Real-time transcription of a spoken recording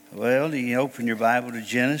Well, you open your Bible to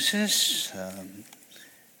Genesis.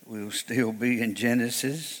 We'll still be in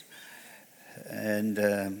Genesis.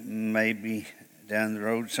 And maybe down the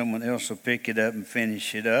road someone else will pick it up and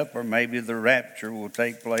finish it up. Or maybe the rapture will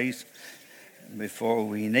take place before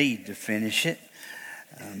we need to finish it.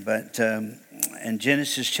 But in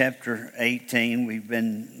Genesis chapter 18, we've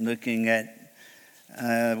been looking at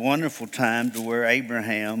a wonderful time to where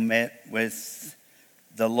Abraham met with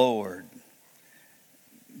the Lord.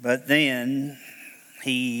 But then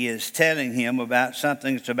he is telling him about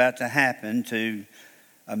something that's about to happen to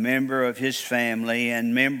a member of his family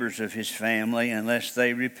and members of his family unless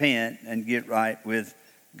they repent and get right with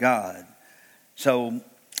God. So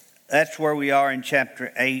that's where we are in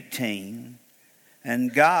chapter 18.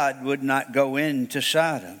 And God would not go into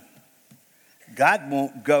Sodom. God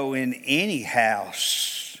won't go in any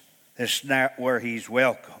house that's not where he's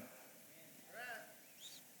welcome.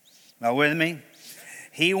 Are you with me?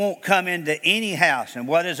 He won't come into any house. And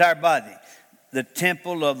what is our body? The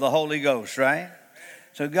temple of the Holy Ghost, right?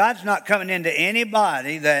 So God's not coming into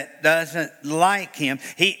anybody that doesn't like him.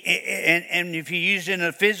 And if you use it in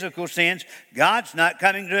a physical sense, God's not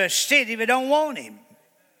coming to a city that don't want him.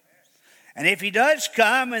 And if he does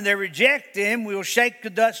come and they reject him, we'll shake the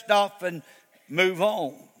dust off and move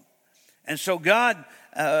on. And so God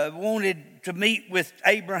wanted to meet with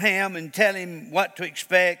Abraham and tell him what to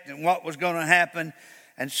expect and what was going to happen.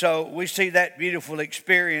 And so we see that beautiful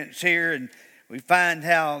experience here, and we find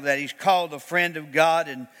how that he's called a friend of God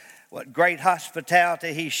and what great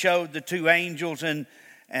hospitality he showed the two angels and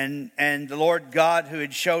the Lord God who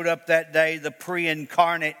had showed up that day, the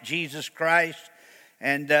pre-incarnate Jesus Christ.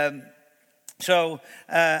 And so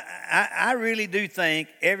I really do think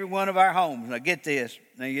every one of our homes, now get this,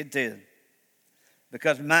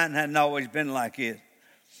 because mine hadn't always been like this.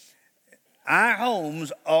 Our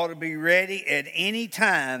homes ought to be ready at any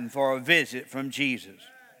time for a visit from Jesus.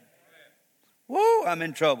 Woo, I'm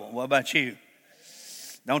in trouble. What about you?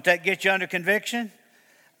 Don't that get you under conviction?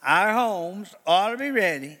 Our homes ought to be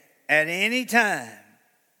ready at any time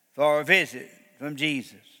for a visit from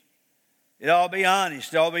Jesus. It ought to be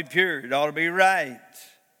honest. It ought to be pure. It ought to be right.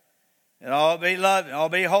 It ought to be loving. It ought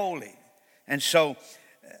to be holy. And so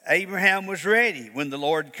Abraham was ready when the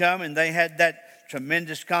Lord come, and they had that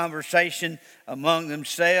tremendous conversation among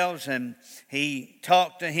themselves, and he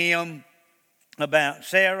talked to him about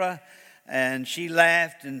Sarah, and she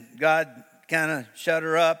laughed, and God kind of shut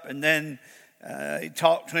her up. And then he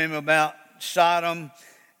talked to him about Sodom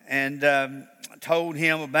and told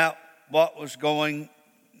him about what was going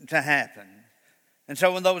to happen. And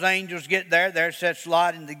so when those angels get there sits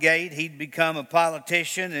Lot in the gate. He'd become a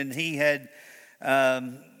politician, and he had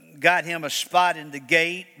got him a spot in the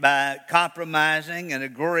gate by compromising and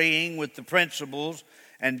agreeing with the principles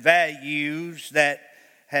and values that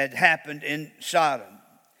had happened in Sodom.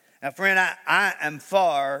 Now, friend, I am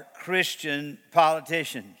for Christian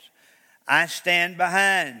politicians. I stand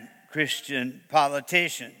behind Christian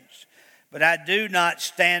politicians. But I do not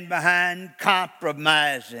stand behind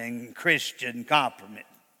compromising Christian compromise.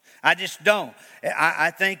 I just don't.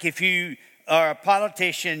 I think if you are a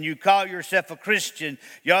politician, you call yourself a Christian,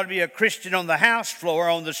 you ought to be a Christian on the House floor,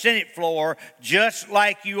 on the Senate floor, just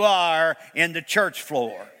like you are in the church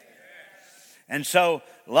floor. And so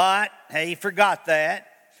Lot, he forgot that.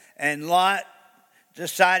 And Lot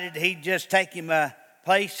decided he'd just take him a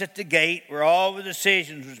place at the gate where all the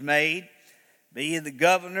decisions was made, be the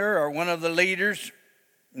governor or one of the leaders,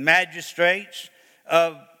 magistrates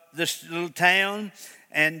of this little town.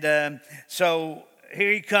 And so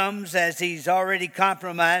here he comes as he's already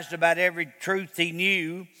compromised about every truth he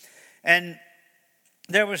knew. And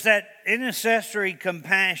there was that intercessory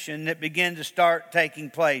compassion that began to start taking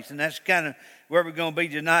place. And that's kind of where we're going to be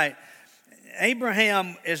tonight.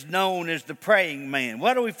 Abraham is known as the praying man.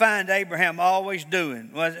 What do we find Abraham always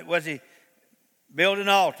doing? Was he building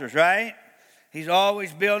altars, right? He's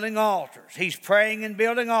always building altars. He's praying and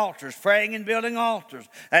building altars, praying and building altars.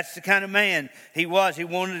 That's the kind of man he was. He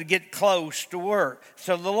wanted to get close to work.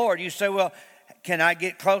 So the Lord, you say, well, can I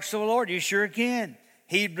get close to the Lord? You sure can.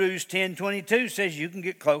 Hebrews 10:22 says you can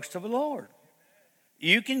get close to the Lord.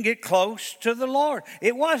 You can get close to the Lord.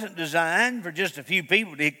 It wasn't designed for just a few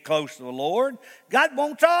people to get close to the Lord. God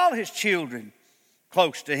wants all his children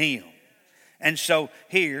close to him. And so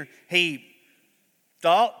here he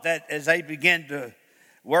thought that as they began to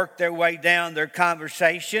work their way down their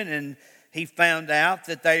conversation, and he found out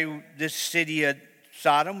that this city of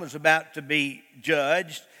Sodom was about to be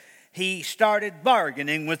judged, he started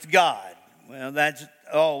bargaining with God. Well, that's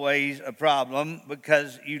always a problem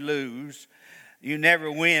because you lose. You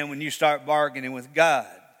never win when you start bargaining with God.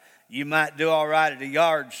 You might do all right at a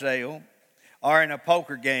yard sale or in a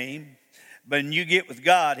poker game, but when you get with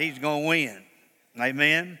God, He's going to win.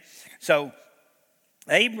 Amen? So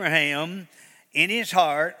Abraham, in his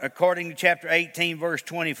heart, according to chapter 18, verse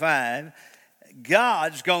 25,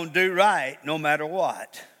 God's going to do right no matter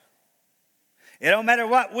what. It don't matter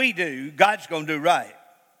what we do, God's going to do right.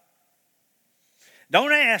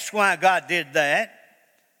 Don't ask why God did that.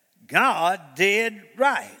 God did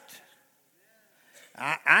right.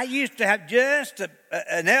 I used to have just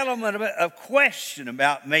an element of question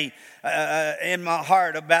about me in my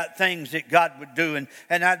heart about things that God would do.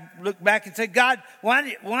 And I'd look back and say, God, why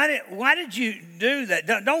did you do that?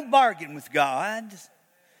 Don't bargain with God.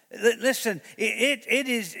 Listen,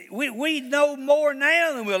 we know more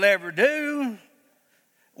now than we'll ever do.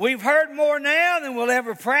 We've heard more now than we'll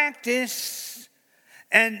ever practice.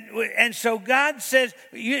 And so God says,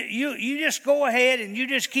 you just go ahead and you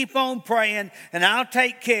just keep on praying, and I'll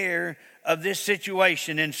take care of this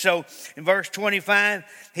situation. And so in verse 25,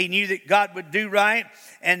 he knew that God would do right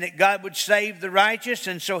and that God would save the righteous.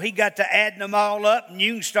 And so he got to adding them all up. And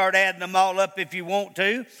you can start adding them all up if you want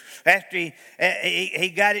to. After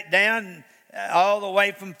he got it down all the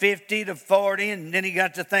way from 50 to 40, and then he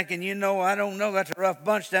got to thinking, I don't know, that's a rough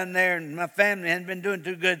bunch down there, and my family hasn't been doing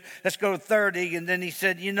too good. Let's go to 30. And then he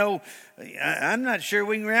said, I'm not sure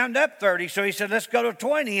we can round up 30. So he said, let's go to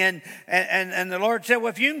 20. And the Lord said, well,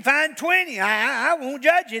 if you can find 20, I won't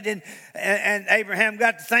judge it. And Abraham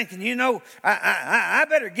got to thinking, I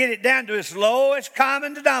better get it down to its lowest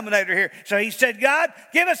common denominator here. So he said, God,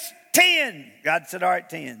 give us 10. God said, all right,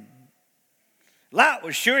 10. Lot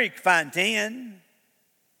was sure he could find 10.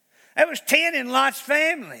 There was 10 in Lot's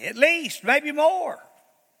family, at least, maybe more.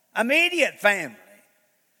 Immediate family.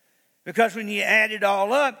 Because when you add it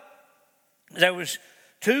all up, there was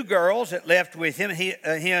 2 girls that left with him. He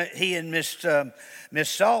and Miss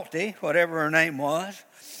Salty, whatever her name was.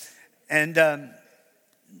 And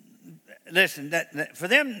listen, for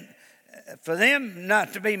them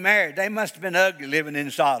not to be married, they must have been ugly living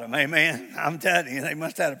in Sodom. Amen. I'm telling you, they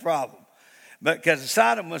must have had a problem. But because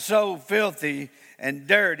Sodom was so filthy and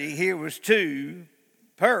dirty, here was 2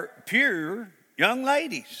 pure young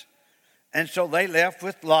ladies. And so they left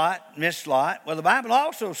with Lot, Miss Lot. Well, the Bible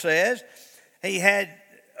also says he had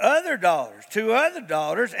 2 other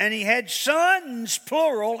daughters, and he had sons,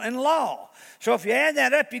 plural, in law. So if you add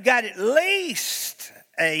that up, you got at least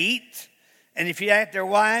 8. And if you add their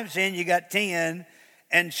wives in, you got 10.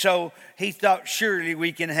 And so he thought, surely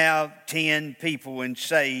we can have 10 people and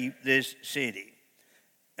save this city.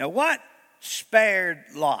 Now, what spared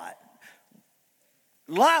Lot?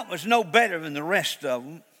 Lot was no better than the rest of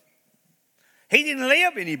them. He didn't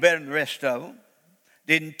live any better than the rest of them.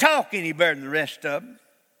 Didn't talk any better than the rest of them.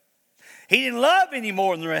 He didn't love any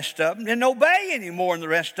more than the rest of them. Didn't obey any more than the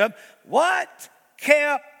rest of them. What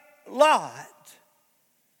kept Lot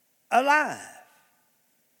alive?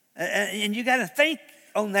 And you got to think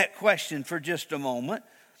on that question for just a moment.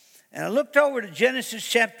 And I looked over to Genesis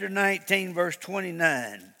chapter 19, verse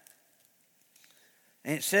 29.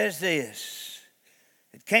 And it says this: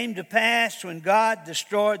 it came to pass when God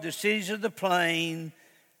destroyed the cities of the plain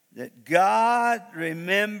that God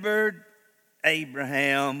remembered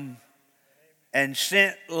Abraham and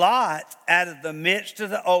sent Lot out of the midst of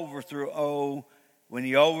the overthrow when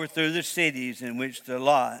he overthrew the cities in which the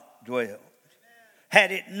Lot dwelled.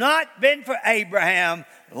 Had it not been for Abraham,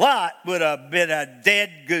 Lot would have been a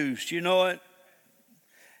dead goose. You know what?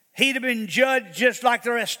 He'd have been judged just like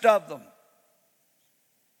the rest of them.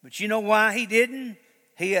 But you know why he didn't?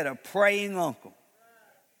 He had a praying uncle.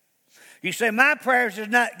 You say, my prayers is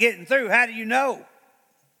not getting through. How do you know?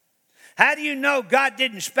 How do you know God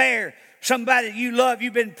didn't spare somebody you love,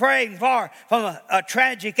 you've been praying for, from a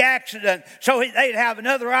tragic accident, so they'd have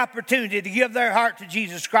another opportunity to give their heart to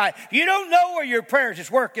Jesus Christ? You don't know where your prayers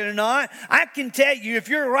is working or not. I can tell you, if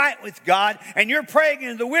you're right with God and you're praying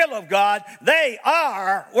in the will of God, they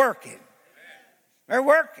are working. They're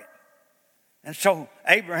working. And so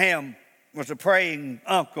Abraham was a praying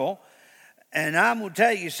uncle. And I'm going to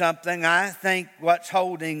tell you something. I think what's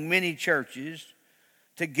holding many churches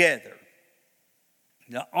together,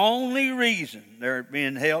 the only reason they're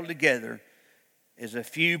being held together, is a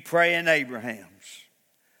few praying Abrahams.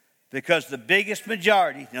 Because the biggest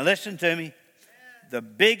majority, now listen to me, the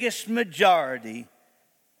biggest majority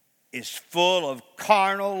is full of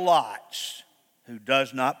carnal Lots who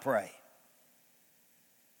does not pray.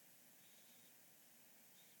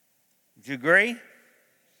 Would you agree?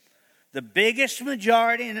 The biggest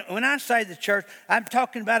majority, and when I say the church, I'm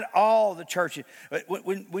talking about all the churches.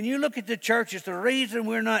 When you look at the churches, the reason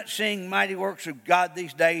we're not seeing mighty works of God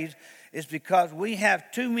these days is because we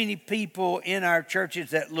have too many people in our churches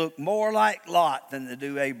that look more like Lot than they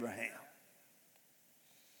do Abraham.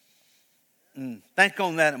 Think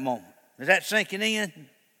on that a moment. Is that sinking in?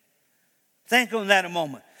 Think on that a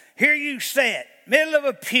moment. Here you sit, middle of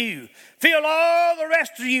a pew. Feel all the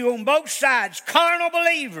rest of you on both sides, carnal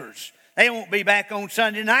believers. They won't be back on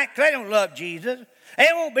Sunday night because they don't love Jesus. They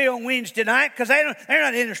won't be on Wednesday night because they're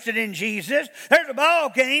not interested in Jesus. There's a ball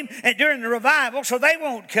game during the revival, so they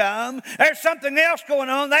won't come. There's something else going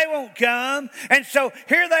on, they won't come. And so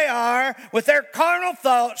here they are with their carnal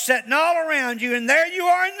thoughts sitting all around you, and there you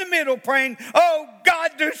are in the middle praying, oh,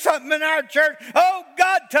 God, do something in our church. Oh,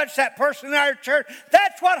 God, touch that person in our church.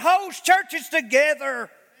 That's what holds churches together.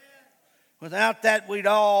 Without that, we'd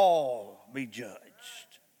all be judged.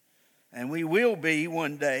 And we will be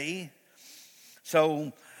one day.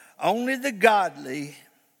 So only the godly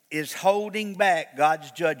is holding back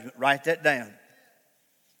God's judgment. Write that down.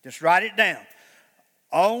 Just write it down.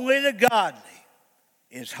 Only the godly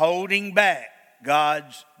is holding back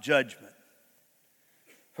God's judgment.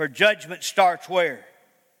 For judgment starts where?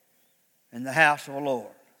 In the house of the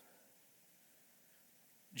Lord.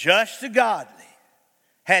 Just the godly.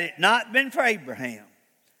 Had it not been for Abraham,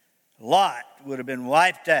 Lot would have been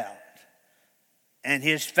wiped out and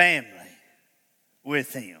his family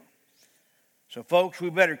with him. So folks,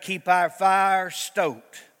 we better keep our fires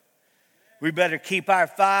stoked. We better keep our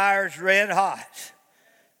fires red hot,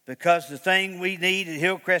 because the thing we need at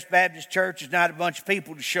Hillcrest Baptist Church is not a bunch of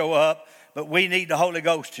people to show up, but we need the Holy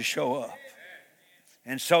Ghost to show up.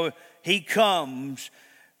 And so he comes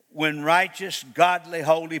when righteous, godly,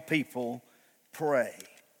 holy people pray.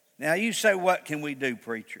 Now you say, what can we do,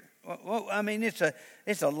 preacher? Well, I mean,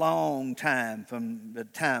 it's a long time from the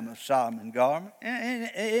time of Sodom and Gomorrah.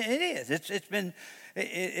 It is.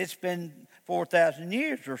 It's been 4,000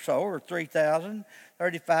 years or so, or 3,000,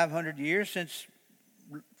 3,500 years since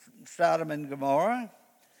Sodom and Gomorrah.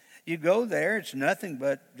 You go there, it's nothing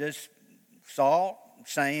but just salt,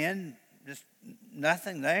 sand, just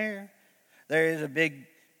nothing there. There is a big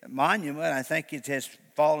monument. I think it has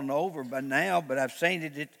fallen over by now, but I've seen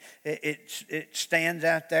it. It stands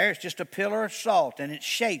out there. It's just a pillar of salt, and it's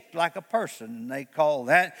shaped like a person. And they call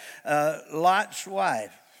that Lot's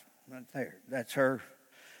wife. Right there. That's her.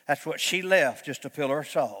 That's what she left, just a pillar of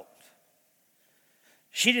salt.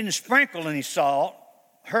 She didn't sprinkle any salt.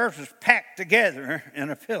 Hers was packed together in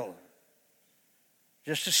a pillar.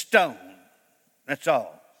 Just a stone. That's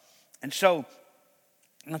all. And so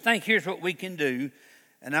I think here's what we can do.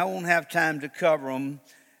 And I won't have time to cover them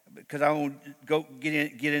because I won't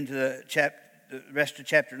get into the rest of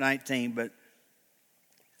chapter 19.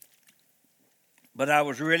 But I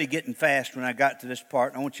was really getting fast when I got to this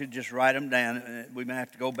part. I want you to just write them down. We may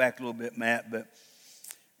have to go back a little bit, Matt. But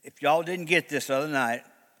if y'all didn't get this other night,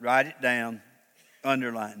 write it down,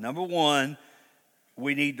 underline. Number one,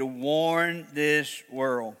 we need to warn this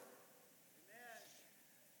world.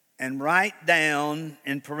 And write down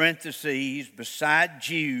in parentheses beside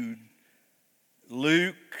Jude,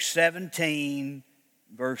 Luke 17,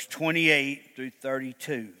 verse 28 through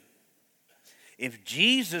 32. If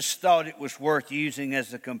Jesus thought it was worth using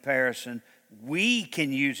as a comparison, we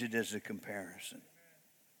can use it as a comparison.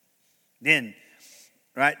 Then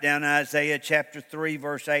write down Isaiah chapter 3,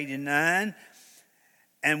 verse 8 and 9.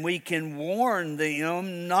 And we can warn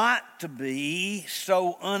them not to be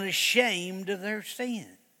so unashamed of their sin.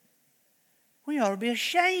 We ought to be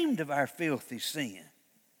ashamed of our filthy sin.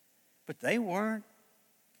 But they weren't.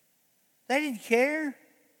 They didn't care.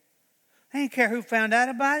 They didn't care who found out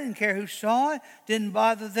about it. Didn't care who saw it. Didn't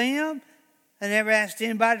bother them. They never asked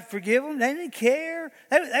anybody to forgive them. They didn't care.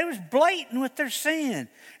 They was blatant with their sin.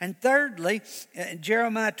 And thirdly,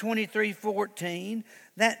 Jeremiah 23:14,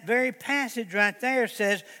 that very passage right there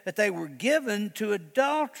says that they were given to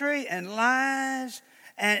adultery and lies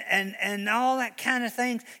and all that kind of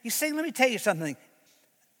things. You see, let me tell you something.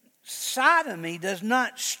 Sodomy does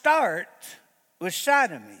not start with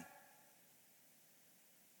sodomy.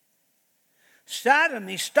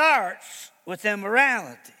 Sodomy starts with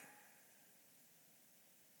immorality.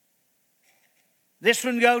 This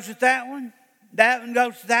one goes with that one. That one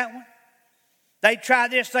goes with that one. They try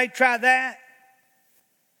this, they try that.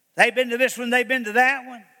 They've been to this one, they've been to that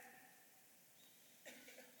one.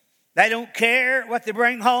 They don't care what they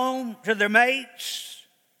bring home to their mates.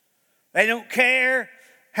 They don't care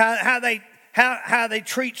how they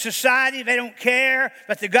treat society. They don't care.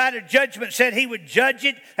 But the God of judgment said he would judge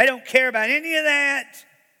it. They don't care about any of that.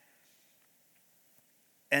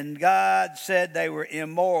 And God said they were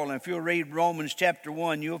immoral. And if you'll read Romans chapter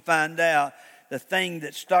 1, you'll find out the thing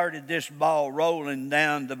that started this ball rolling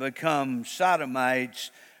down to become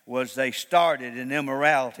sodomites was they started in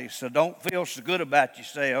immorality. So don't feel so good about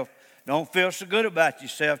yourself. Don't feel so good about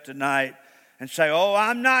yourself tonight and say, oh,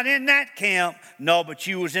 I'm not in that camp. No, but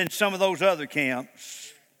you was in some of those other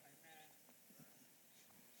camps.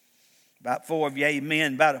 About 4 of you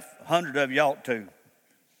amen, about 100 of you ought to.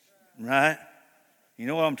 Right? You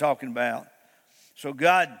know what I'm talking about. So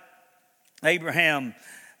Abraham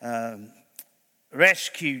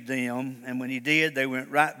rescued them, and when he did, they went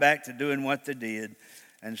right back to doing what they did.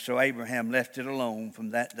 And so Abraham left it alone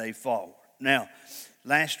from that day forward. Now,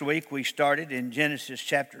 last week we started in Genesis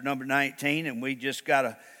chapter number 19, and we just got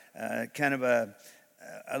a kind of a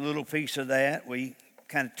little piece of that. We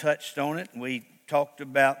kind of touched on it, and we talked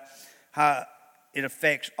about how it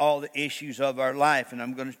affects all the issues of our life. And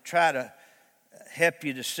I'm going to try to help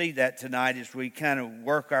you to see that tonight as we kind of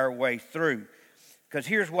work our way through. Because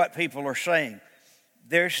here's what people are saying.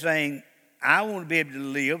 They're saying, I want to be able to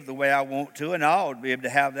live the way I want to, and I ought to be able to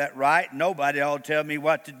have that right. Nobody ought to tell me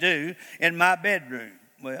what to do in my bedroom.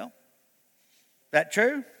 Well, is that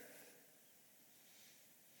true?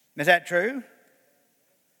 Is that true?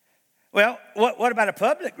 Well, what about a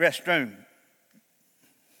public restroom?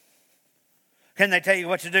 Can they tell you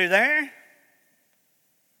what to do there?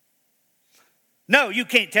 No, you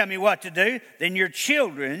can't tell me what to do. Then your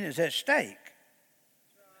children is at stake.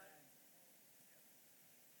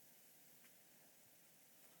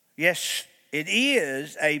 Yes, it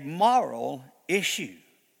is a moral issue.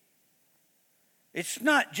 It's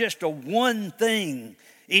not just a one thing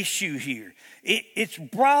issue here. It's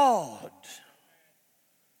broad.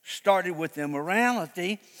 Started with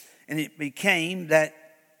immorality, and it became that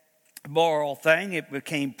moral thing. It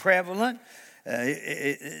became prevalent.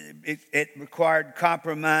 It required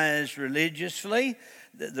compromise religiously.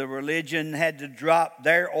 The religion had to drop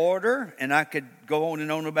their order, and I could go on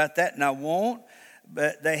and on about that, and I won't.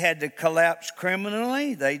 But they had to collapse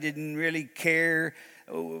criminally. They didn't really care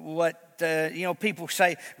what, people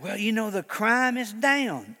say, well, the crime is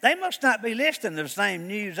down. They must not be listening to the same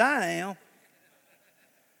news I am.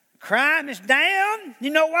 Crime is down.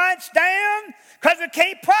 You know why it's down? Because we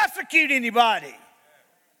can't prosecute anybody.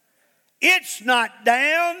 It's not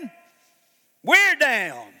down. We're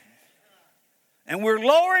down. And we're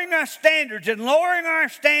lowering our standards and lowering our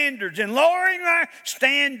standards and lowering our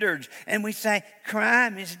standards. And we say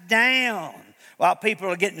crime is down while people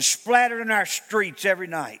are getting splattered in our streets every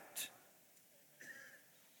night.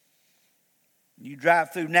 You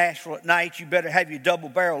drive through Nashville at night, you better have your double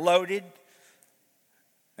barrel loaded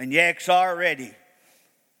and your XR ready,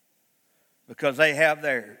 because they have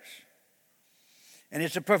theirs. And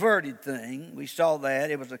it's a perverted thing. We saw that.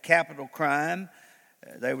 It was a capital crime.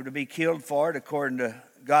 They were to be killed for it according to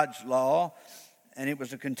God's law. And it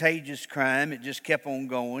was a contagious crime. It just kept on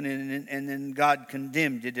going. And then God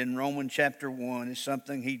condemned it in Romans chapter 1 as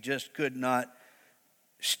something he just could not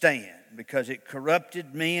stand, because it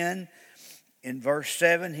corrupted men. In verse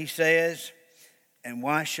 7 he says, and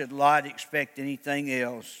why should Lot expect anything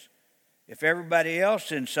else? If everybody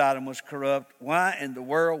else in Sodom was corrupt, why in the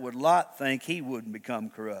world would Lot think he wouldn't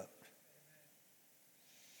become corrupt?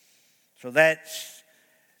 So that's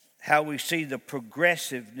how we see the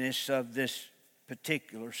progressiveness of this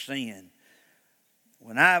particular sin.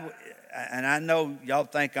 And I know y'all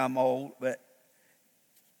think I'm old, but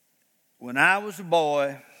when I was a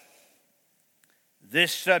boy,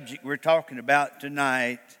 this subject we're talking about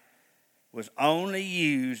tonight was only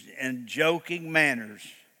used in joking manners,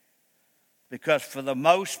 because for the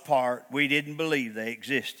most part, we didn't believe they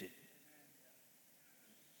existed.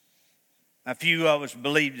 A few of us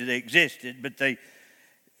believed that they existed, but they,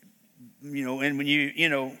 and when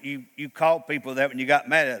you called people that when you got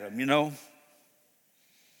mad at them,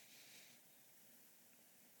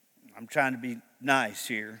 I'm trying to be nice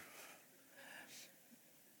here.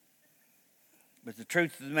 But the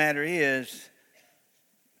truth of the matter is,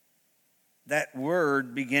 that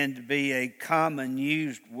word began to be a common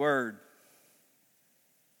used word.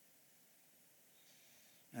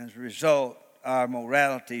 As a result, our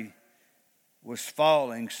morality was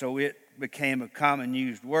falling, so it became a common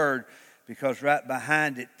used word, because right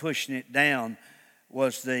behind it, pushing it down,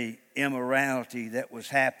 was the immorality that was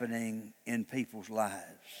happening in people's lives,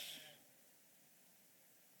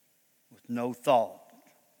 with no thought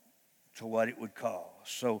to what it would cause.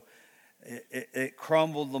 So it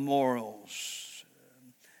crumbled the morals.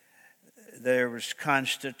 There was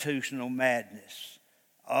constitutional madness.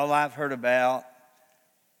 All I've heard about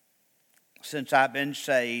since I've been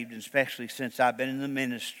saved, and especially since I've been in the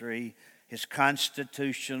ministry, is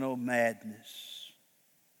constitutional madness.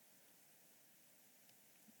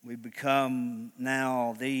 We become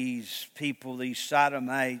now these people, these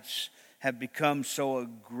sodomites, have become so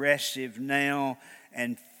aggressive now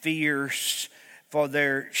and fierce for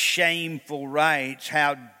their shameful rights.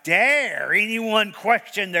 How dare anyone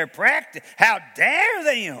question their practice? How dare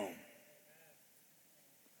them?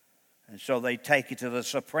 And so they take it to the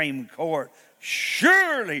Supreme Court.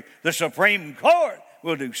 Surely the Supreme Court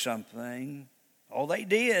will do something. Oh, they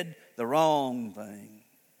did the wrong thing.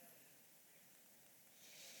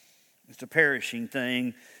 It's a perishing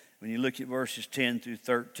thing. When you look at verses 10 through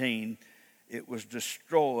 13, it was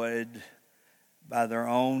destroyed by their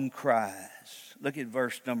own cries. Look at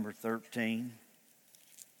verse number 13.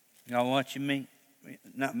 Y'all watching me?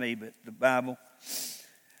 Not me, but the Bible.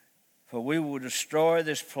 For we will destroy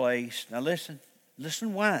this place. Now listen.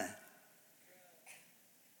 Listen why.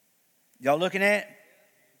 Y'all looking at it?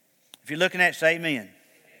 If you're looking at it, say amen.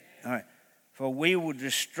 All right. For we will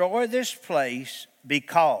destroy this place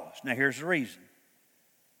because. Now here's the reason.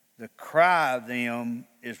 The cry of them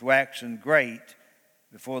is waxing great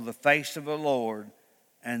before the face of the Lord,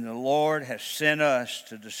 and the Lord has sent us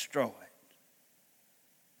to destroy it.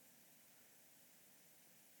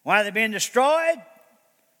 Why are they being destroyed?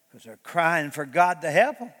 Because they're crying for God to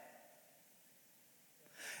help them.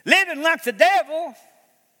 Living like the devil.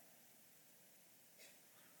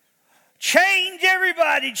 Change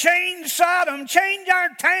everybody. Change Sodom. Change our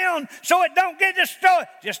town so it don't get destroyed.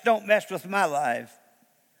 Just don't mess with my life.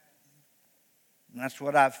 And that's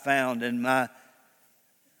what I've found in my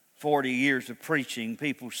 40 years of preaching.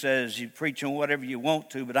 People says you preach on whatever you want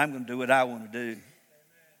to, but I'm going to do what I want to do.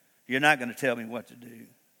 You're not going to tell me what to do.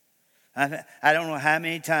 I don't know how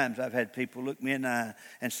many times I've had people look me in the eye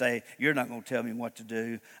and say, you're not going to tell me what to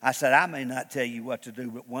do. I said, I may not tell you what to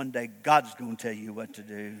do, but one day God's going to tell you what to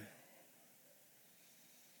do.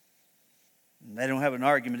 And they don't have an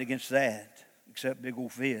argument against that, except big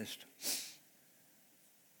old fist.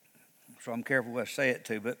 So I'm careful what I say it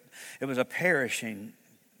to, but it was a perishing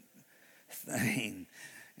thing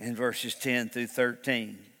in verses 10 through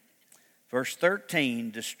 13. Verse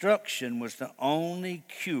 13, destruction was the only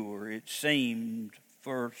cure, it seemed,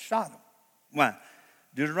 for Sodom. Why?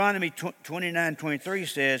 Deuteronomy 29:23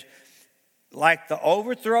 says, like the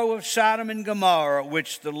overthrow of Sodom and Gomorrah,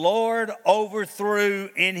 which the Lord overthrew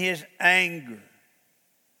in his anger.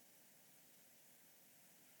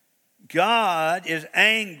 God is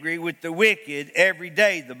angry with the wicked every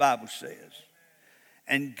day, the Bible says.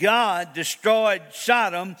 And God destroyed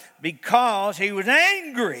Sodom because he was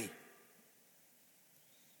angry.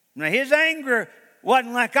 Now, his anger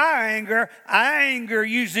wasn't like our anger. Our anger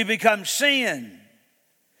usually becomes sin.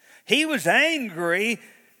 He was angry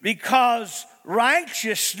because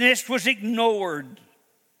righteousness was ignored.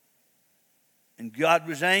 And God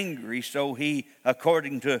was angry, so he,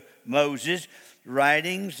 according to Moses'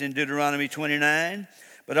 writings in Deuteronomy 29,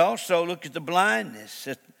 but also look at the blindness.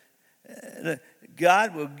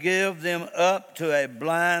 God will give them up to a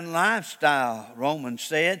blind lifestyle, Romans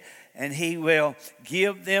said, and he will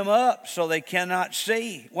give them up so they cannot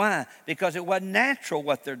see. Why? Because it wasn't natural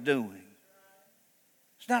what they're doing.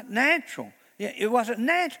 It's not natural. It wasn't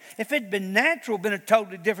natural. If it had been natural, it would have been a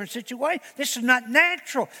totally different situation. This is not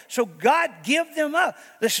natural. So God give them up.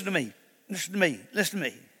 Listen to me. Listen to me. Listen to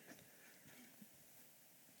me.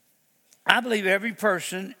 I believe every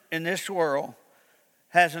person in this world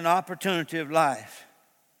has an opportunity of life.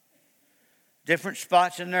 Different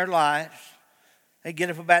spots in their lives. They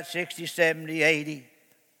get up about 60, 70, 80.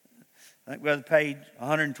 I think Brother Page,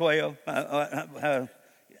 112,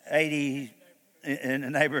 80 in the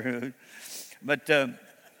neighborhood.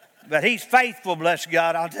 But he's faithful, bless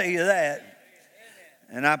God, I'll tell you that.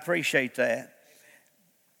 And I appreciate that.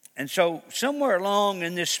 And so somewhere along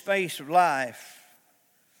in this space of life,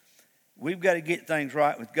 we've got to get things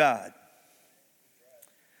right with God.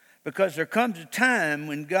 Because there comes a time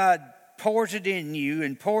when God pours it in you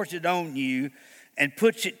and pours it on you and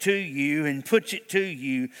puts it to you and puts it to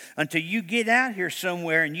you until you get out here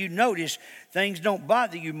somewhere and you notice things don't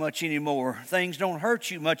bother you much anymore. Things don't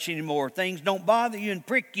hurt you much anymore. Things don't bother you and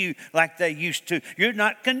prick you like they used to. You're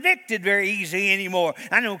not convicted very easy anymore.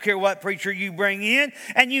 I don't care what preacher you bring in,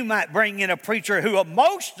 and you might bring in a preacher who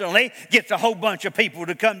emotionally gets a whole bunch of people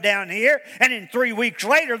to come down here, and in 3 weeks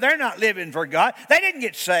later, they're not living for God. They didn't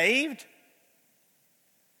get saved.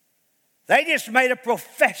 They just made a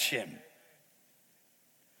profession.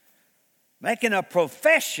 Making a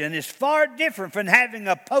profession is far different from having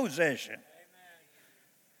a possession.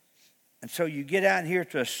 And so you get out here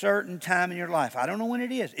to a certain time in your life. I don't know when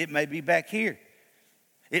it is. It may be back here.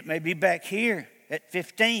 It may be back here at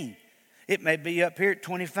 15. It may be up here at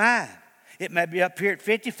 25. It may be up here at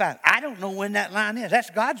 55. I don't know when that line is. That's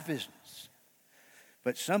God's business.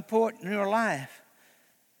 But some point in your life,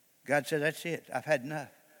 God said, that's it. I've had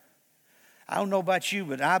enough. I don't know about you,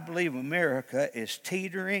 but I believe America is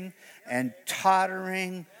teetering and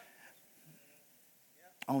tottering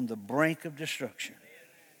on the brink of destruction.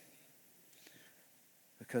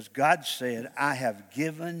 Because God said, I have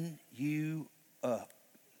given you up.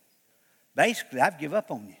 Basically, I've given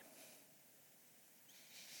up on you.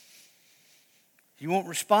 You won't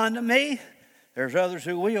respond to me? There's others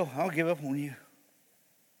who will. I'll give up on you.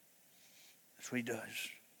 That's what he does.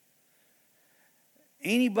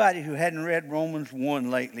 Anybody who hadn't read Romans 1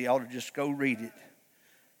 lately ought to just go read it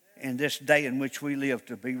in this day in which we live,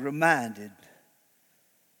 to be reminded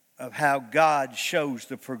of how God shows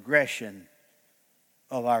the progression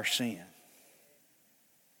of our sin.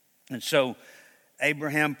 And so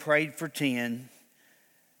Abraham prayed for 10,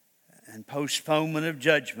 and postponement of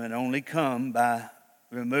judgment only come by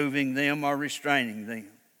removing them or restraining them.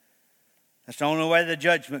 That's the only way the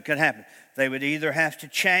judgment could happen. They would either have to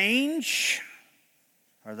change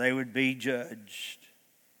or they would be judged.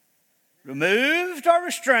 Removed or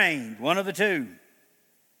restrained, one of the two.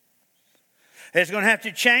 They was going to have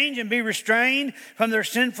to change and be restrained from their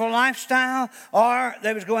sinful lifestyle, or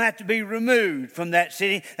they was going to have to be removed from that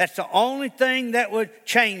city. That's the only thing that would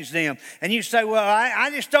change them. And you say, well, I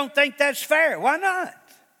just don't think that's fair. Why not?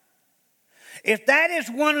 If that is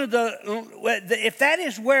if that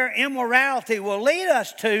is where immorality will lead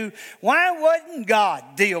us to, why wouldn't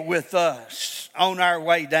God deal with us on our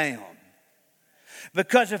way down?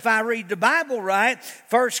 Because if I read the Bible right,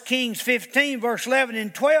 1 Kings 15, verse 11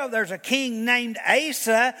 and 12, there's a king named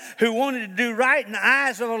Asa who wanted to do right in the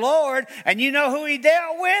eyes of the Lord. And you know who he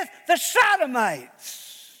dealt with? The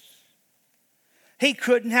Sodomites. He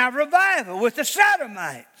couldn't have revival with the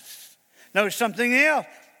Sodomites. Notice something else.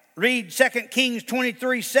 Read 2 Kings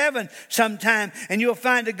 23:7 sometime, and you'll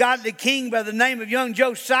find a godly king by the name of young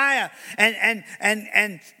Josiah. And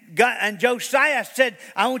Josiah said,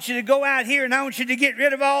 I want you to go out here and I want you to get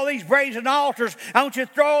rid of all these brazen altars. I want you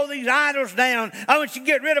to throw all these idols down. I want you to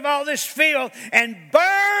get rid of all this filth and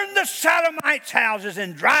burn the Sodomites' houses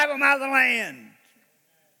and drive them out of the land.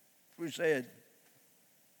 We said,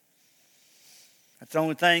 that's the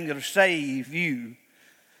only thing that'll save you.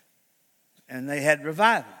 And they had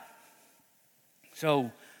revival.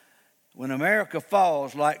 So when America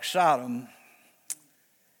falls like Sodom,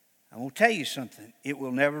 I will tell you something. It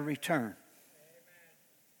will never return.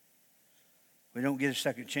 We don't get a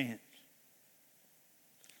second chance.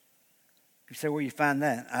 You say, where you find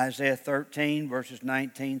that? Isaiah 13, verses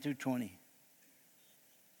 19 through 20.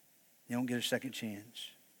 You don't get a second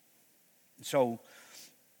chance. And so,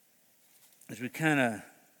 as we kind of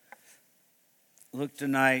look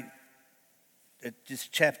tonight at this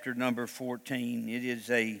chapter number 14, it is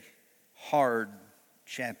a hard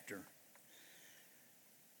chapter.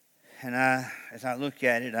 And as I look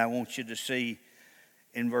at it, I want you to see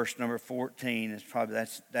in verse number 14, it's probably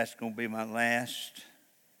that's going to be my last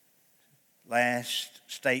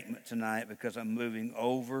statement tonight, because I'm moving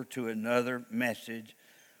over to another message.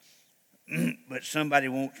 But somebody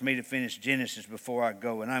wants me to finish Genesis before I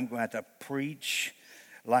go, and I'm going to have to preach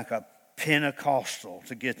like a Pentecostal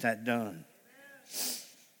to get that done.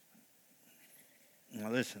 Now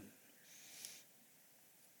listen.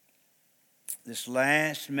 This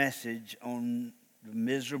last message on the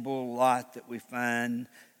miserable lot that we find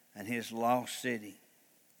in his lost city.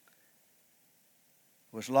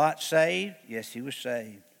 Was Lot saved? Yes, he was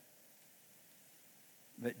saved.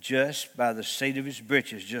 But just by the seat of his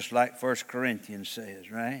britches, just like 1 Corinthians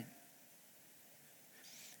says, right?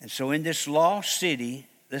 And so in this lost city,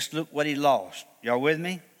 let's look what he lost. Y'all with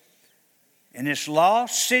me? In this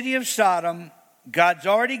lost city of Sodom, God's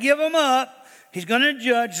already given them up. He's going to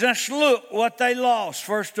judge. Let's look what they lost.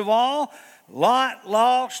 First of all, Lot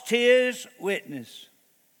lost his witness,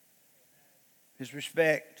 his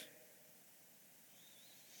respect.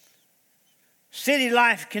 City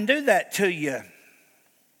life can do that to you.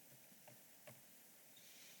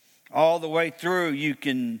 All the way through, you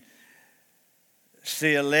can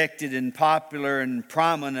see elected and popular and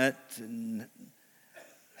prominent and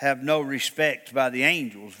have no respect by the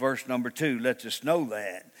angels. Verse number 2 lets us know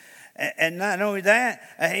that. And not only that,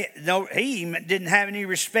 he didn't have any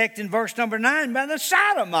respect in verse number 9 by the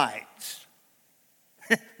Sodomites.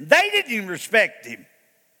 They didn't even respect him.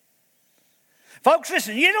 Folks,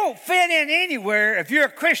 listen, you don't fit in anywhere if you're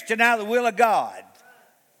a Christian out of the will of God.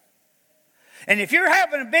 And if you're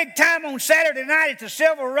having a big time on Saturday night at the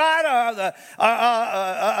Silverado or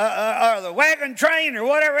the wagon train or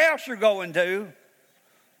whatever else you're going to,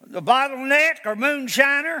 the Bottleneck or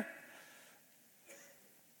Moonshiner,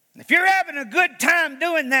 if you're having a good time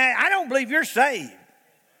doing that, I don't believe you're saved.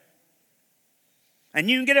 and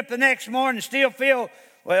you can get up the next morning and still feel,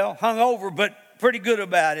 well, hungover, but pretty good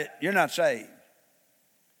about it, you're not saved.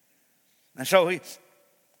 And so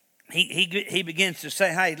he begins to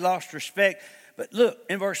say how he lost respect. But look,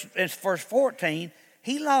 in verse 14,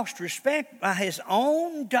 he lost respect by his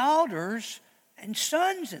own daughters and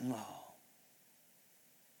sons-in-law.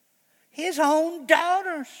 His own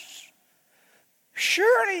daughters.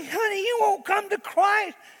 Surely, honey, you won't come to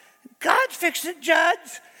Christ. God's fixing to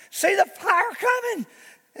judge. See the fire coming.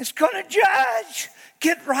 It's going to judge.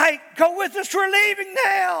 Get right. Go with us. We're leaving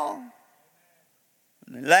now.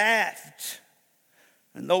 And they laughed.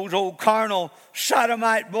 And those old carnal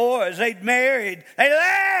sodomite boys they'd married, they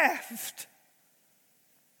laughed.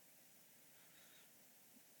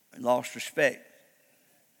 And lost respect.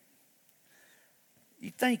 You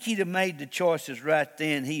think he'd have made the choices right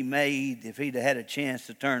then he made if he'd have had a chance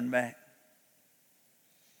to turn back?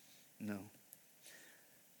 No.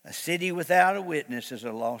 A city without a witness is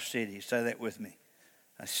a lost city. Say that with me.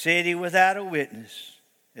 A city without a witness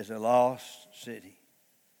is a lost city.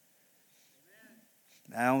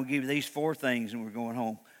 Now, I'm going to give you these 4 things and we're going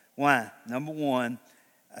home. Why? Number 1,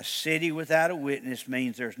 a city without a witness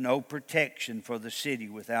means there's no protection for the city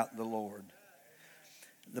without the Lord.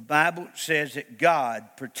 The Bible says that God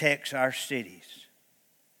protects our cities.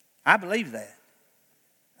 I believe that.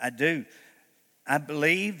 I do. I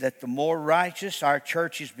believe that the more righteous our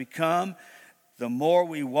churches become, the more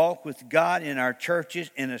we walk with God in our churches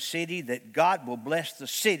in a city, that God will bless the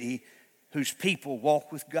city whose people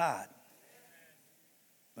walk with God.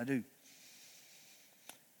 I do.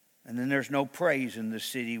 And then there's no praise in the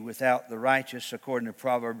city without the righteous, according to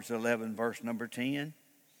Proverbs 11, verse number 10.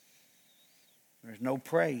 There's no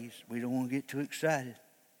praise. We don't want to get too excited.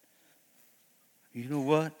 You know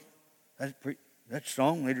what? That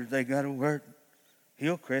song leader they got over at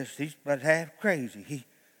Hillcrest, he's about half crazy. He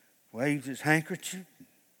waves his handkerchief,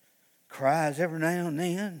 cries every now and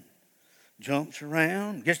then, jumps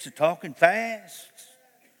around, gets to talking fast.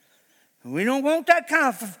 We don't want that kind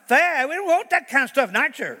of fast. We don't want that kind of stuff in our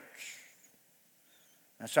church.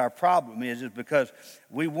 That's our problem is because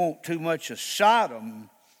we want too much of Sodom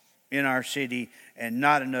in our city and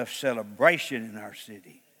not enough celebration in our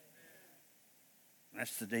city.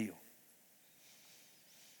 That's the deal.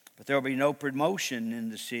 But there will be no promotion in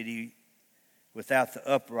the city without the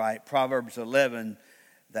upright. Proverbs 11,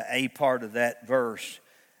 the A part of that verse,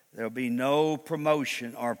 there will be no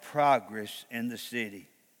promotion or progress in the city.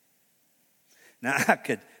 Now, I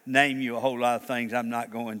could name you a whole lot of things I'm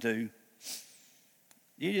not going to.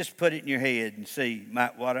 You just put it in your head and see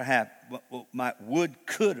what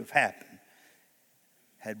could have happened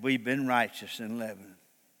had we been righteous in Lebanon.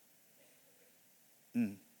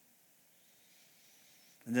 And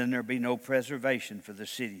then there'll be no preservation for the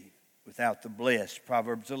city without the blessed.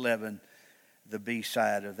 Proverbs 11, the B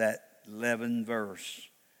side of that 11 verse.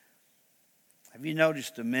 Have you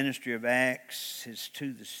noticed the ministry of Acts is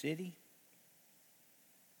to the city?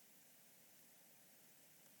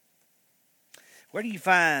 Where do you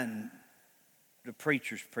find the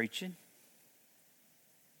preachers preaching?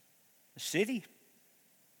 The city.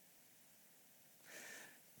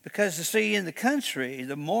 Because, you see, in the country,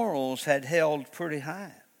 the morals had held pretty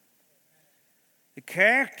high. The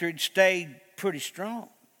character had stayed pretty strong.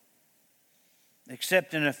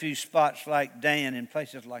 Except in a few spots like Dan and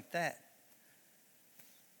places like that.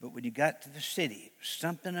 But when you got to the city, it was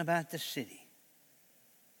something about the city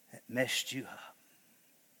that messed you up.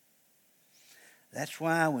 That's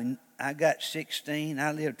why when I got 16,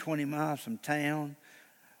 I lived 20 miles from town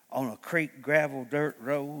on a creek gravel dirt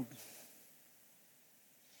road.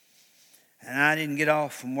 And I didn't get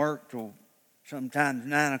off from work till sometimes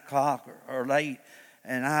 9 o'clock or late.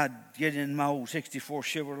 And I'd get in my old 64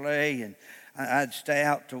 Chevrolet and I'd stay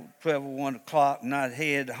out till 12 or 1 o'clock and I'd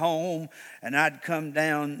head home and I'd come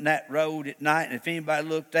down that road at night, and if anybody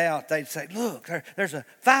looked out, they'd say, look, there's a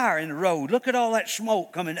fire in the road. Look at all that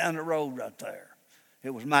smoke coming down the road right there. It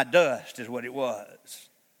was my dust is what it was.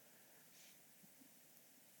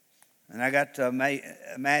 And I got to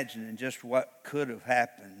imagining just what could have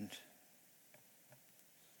happened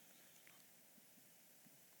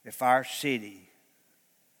if our city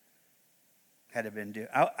had been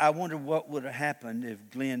different. I wonder what would have happened if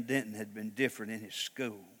Glenn Denton had been different in his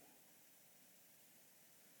school.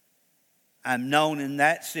 I'm known in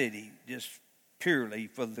that city just purely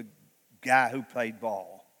for the guy who played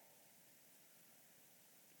ball.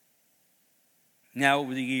 Now,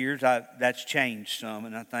 over the years, that's changed some,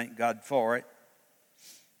 and I thank God for it.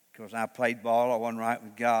 Because I played ball, I wasn't right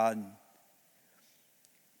with God.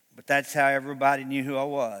 But that's how everybody knew who I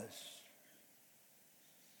was.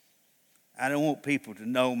 I don't want people to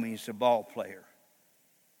know me as a ball player.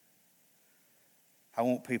 I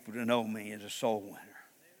want people to know me as a soul winner.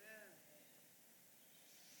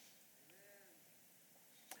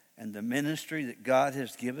 And the ministry that God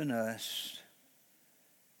has given us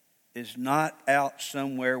is not out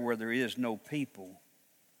somewhere where there is no people,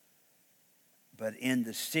 but in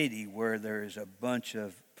the city where there is a bunch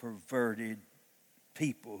of perverted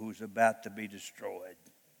people who's about to be destroyed.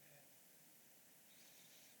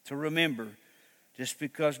 So remember, just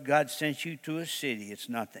because God sent you to a city, it's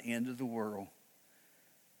not the end of the world.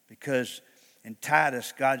 Because in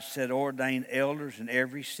Titus, God said, ordain elders in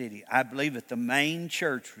every city. I believe that the main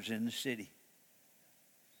church was in the city.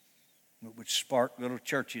 It would spark little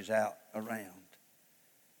churches out around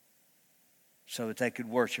so that they could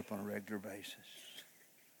worship on a regular basis.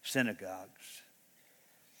 Synagogues.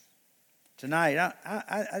 Tonight,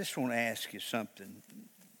 I just want to ask you something.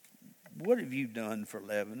 What have you done for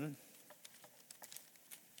Lebanon?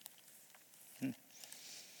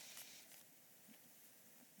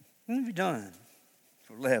 What have you done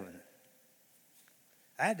for Lebanon?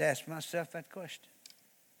 I had to ask myself that question.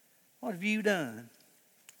 What have you done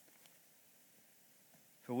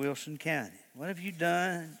for Wilson County? What have you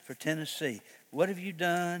done for Tennessee? What have you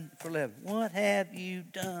done for Lebanon? What have you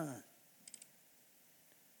done?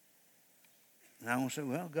 And I want to say,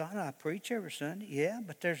 well, God, I preach every Sunday. Yeah,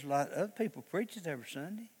 but there's a lot of other people preaches every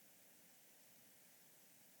Sunday.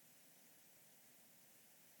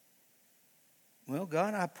 Well,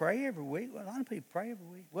 God, I pray every week. Well, a lot of people pray every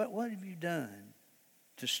week. What have you done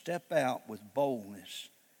to step out with boldness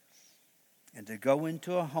and to go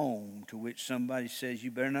into a home to which somebody says,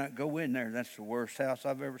 you better not go in there. That's the worst house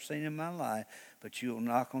I've ever seen in my life. But you'll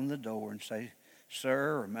knock on the door and say,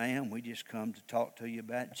 sir or ma'am, we just come to talk to you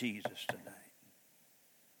about Jesus tonight.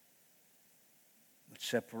 It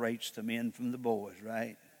separates the men from the boys,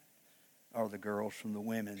 right? Or the girls from the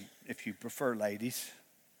women, if you prefer, ladies.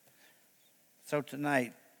 So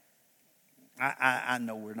tonight, I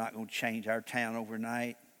know we're not going to change our town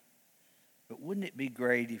overnight, but wouldn't it be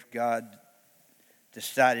great if God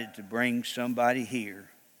decided to bring somebody here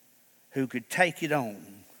who could take it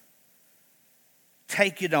on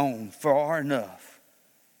far enough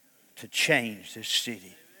to change this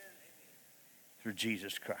city through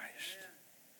Jesus Christ?